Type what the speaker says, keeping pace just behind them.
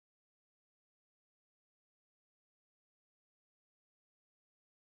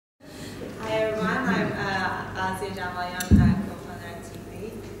Azadeh Jamalian, co-founder at Tiggly.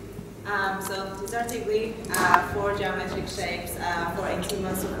 So these are Tiggly, 4 geometric shapes for 18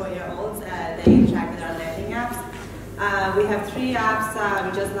 months to 4-year-olds. They interact with our learning apps. We have 3 apps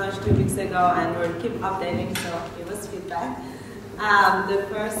we just launched 2 weeks ago, and we'll keep updating, so give us feedback. The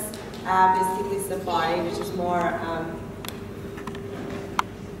first app is Tiggly Safari, which is more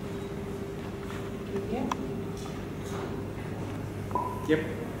Yep.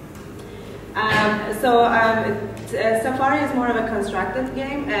 Safari is more of a constructed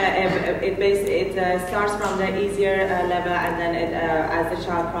game. It starts from the easier level, and then as the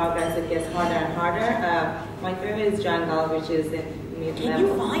child progresses, it gets harder and harder. My favorite is Jungle, which is in mid-level. Can you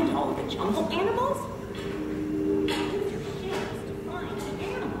find all the jungle animals?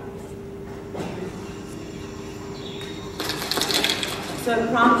 So a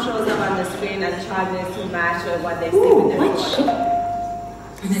prompt shows up on the screen, and the child needs to match what they see with their foot.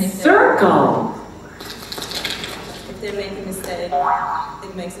 Circle. If they make a mistake,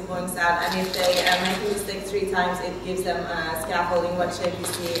 it makes a going sound. And if they make a mistake 3 times, it gives them scaffolding. What shape you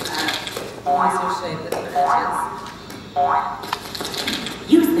see, use your shape that matches.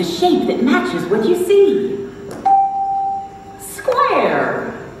 Use the shape that matches what you see.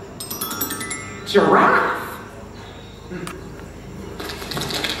 Square. Giraffe.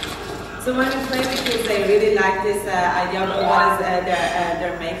 So when we play with kids, they really like this idea of what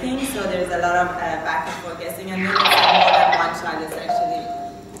they're making. So there's a lot of back and forth guessing, and then more than one child is actually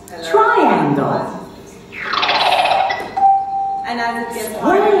triangle. And as it gets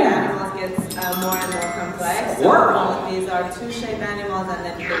harder, the animals get more and more complex. So all of these are 2-shape animals, and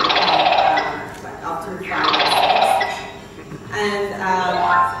then they become up to 5 or 6. And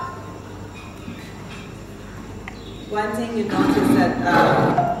one thing you notice that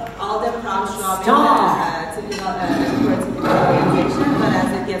all the prompts show up in typical orientation, but as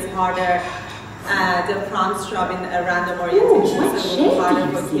it gets harder, the prompts show up in a random orientation, so it's harder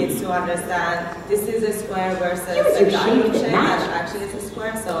for kids to understand this is a square versus a diamond shape that actually is a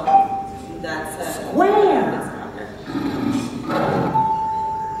square, so that's square.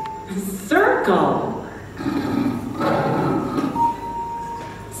 Circle.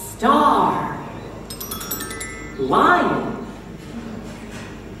 Star. Lion.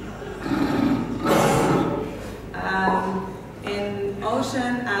 In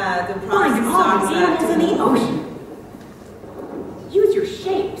ocean, the find all the starts animals in the ocean. Use your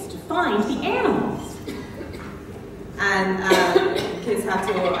shapes to find the animals. And kids have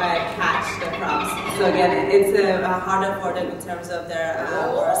to catch the prompts. So again, it's harder for them in terms of their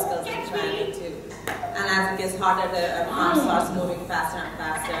motor skills and training too. And as it gets harder, the prompt starts moving faster and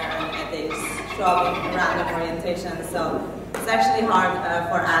faster, and they show up in random orientation. So it's actually hard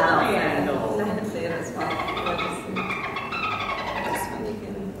for adults to play it as well. This one you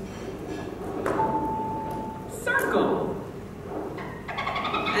can circle.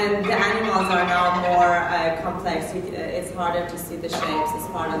 And the animals are now more complex. It's harder to see the shapes as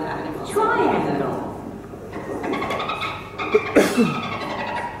part of the animals. Triangle.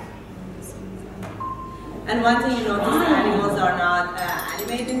 And one thing you notice, the animals are not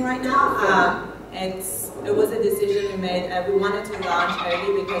animating right now. It was a decision we made. We wanted to launch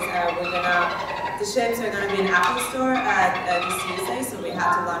early because the shapes are going to be in Apple Store this Tuesday, so we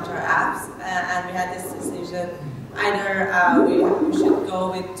had to launch our apps. And we had this decision, either we should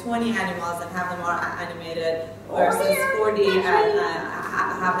go with 20 animals and have them all animated versus 40 and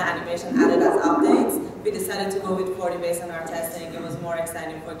have the animation added as updates. We decided to go with 40 based on our testing. It was more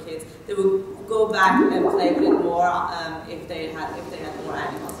exciting for kids. They would go back and play with it more if they had more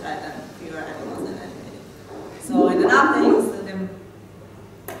animals rather than fewer animals and animated. So in an update, you see them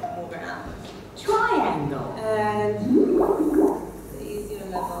move around. Triangle. And the easier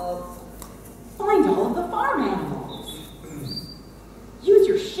level. Find all of the farm animals. Use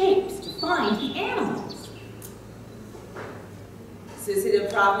your shapes to find the animals. So you see the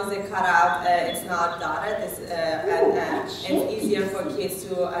problem is a cutout, it's not dotted, and it's easier for kids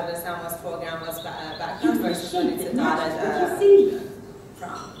to understand what's foreground, what's background versus when it's a dotted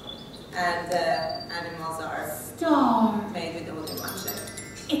prompt. And the animals are made with only one shape.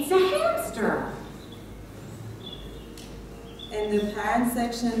 It's a hamster. In the parent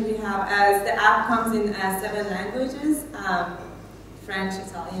section we have, as the app comes in 7 languages, French,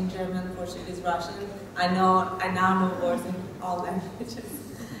 Italian, German, Portuguese, Russian. I now know words in all languages.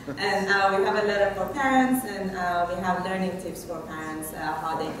 And we have a letter for parents, and we have learning tips for parents,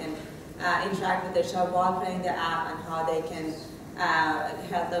 how they can interact with their child while playing the app, and how they can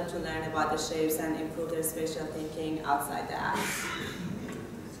help them to learn about the shapes and improve their spatial thinking outside the app.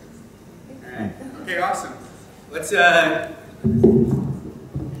 All right. Okay, awesome. Let's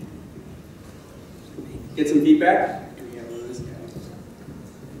get some feedback.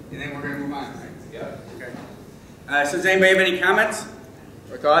 And then we're going to move on, right? Yeah. Okay. So does anybody have any comments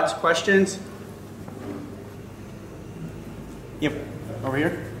or thoughts, questions? Yep. Over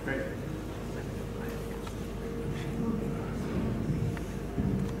here. Great.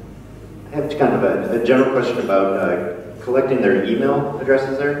 I have kind of a general question about collecting their email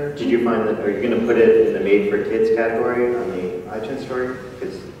addresses there. Did you find that, are you going to put it in the Made for Kids category on the iTunes store?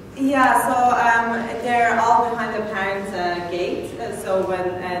 Yeah, so they're all behind the parents' gate. So when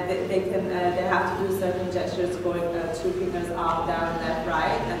they have to do certain gestures going 2 fingers up, down, left,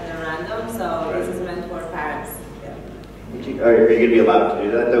 right, and they're random. So this is meant for parents. Yeah. Are you going to be allowed to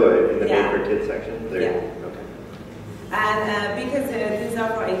do that though in the Made for Kids section? Yeah. Okay. And because these are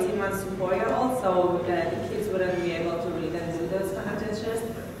for 18 months to 4-year-olds, so the kids wouldn't be able to read and do those kind of gestures.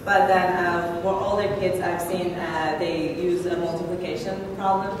 But then for older kids, I've seen they use multiplication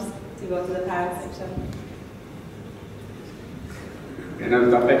problems to go to the parent section. Another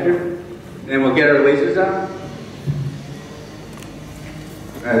thought back here? And then we'll get our lasers out.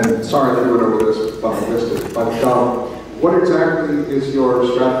 And sorry that we went over this, but I missed it. But what exactly is your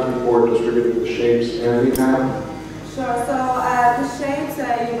strategy for distributing the shapes and the map? Sure, so the shapes,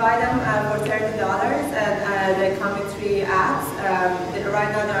 you buy them for $30 and they come with 3 apps.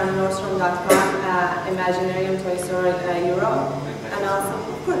 Right now they're on Nordstrom.com, Imaginarium, Toy Store, Europe, and also,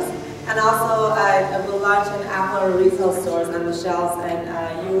 of course, and also we'll launch an Apple retail stores on the shelves in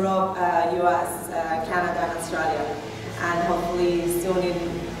Europe, US, Canada, and Australia, and hopefully soon in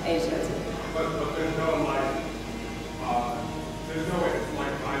Asia too. But there's no there's no way to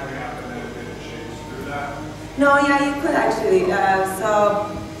like find the app and then it shapes through that. No, yeah, you could actually. So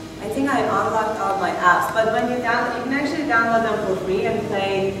I think I unlocked all my apps, but when you can actually download them for free and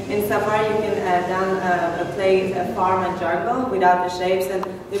play in Safari. You can play Farm and Jungle without the shapes, and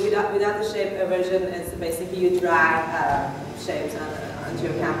without the shape version is basically you drag shapes onto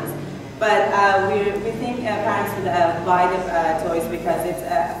your canvas. But we think parents would buy the toys because it's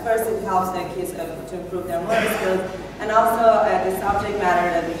first it helps the kids to improve their motor skills, and also the subject matter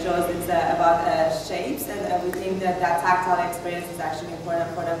that we chose is about shapes, and we think that tactile experience is actually important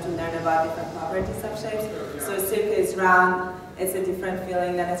for them to learn about different properties of shapes. So a circle is round, it's a different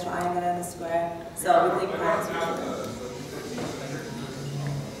feeling than a triangle and a square. So we think parents would.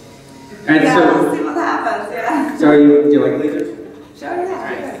 And yeah, so, we'll see what happens. Yeah. So do you like lasers? Sure. Yeah.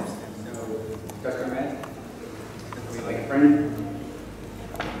 Right. Dr. Matt? We like a friend?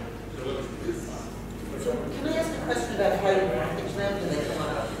 Can I ask a question about how you package them? Do they come on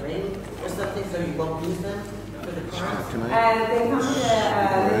a frame or something so you won't lose them for the class? They come with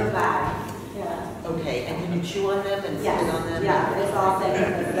a little bag. Yeah. Okay, and can you chew on them and sit on them? Yeah, it's all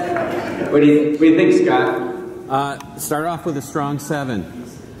safe. What do you think, Scott? Start off with a strong 7.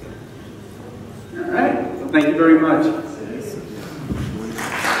 All right. Well, thank you very much.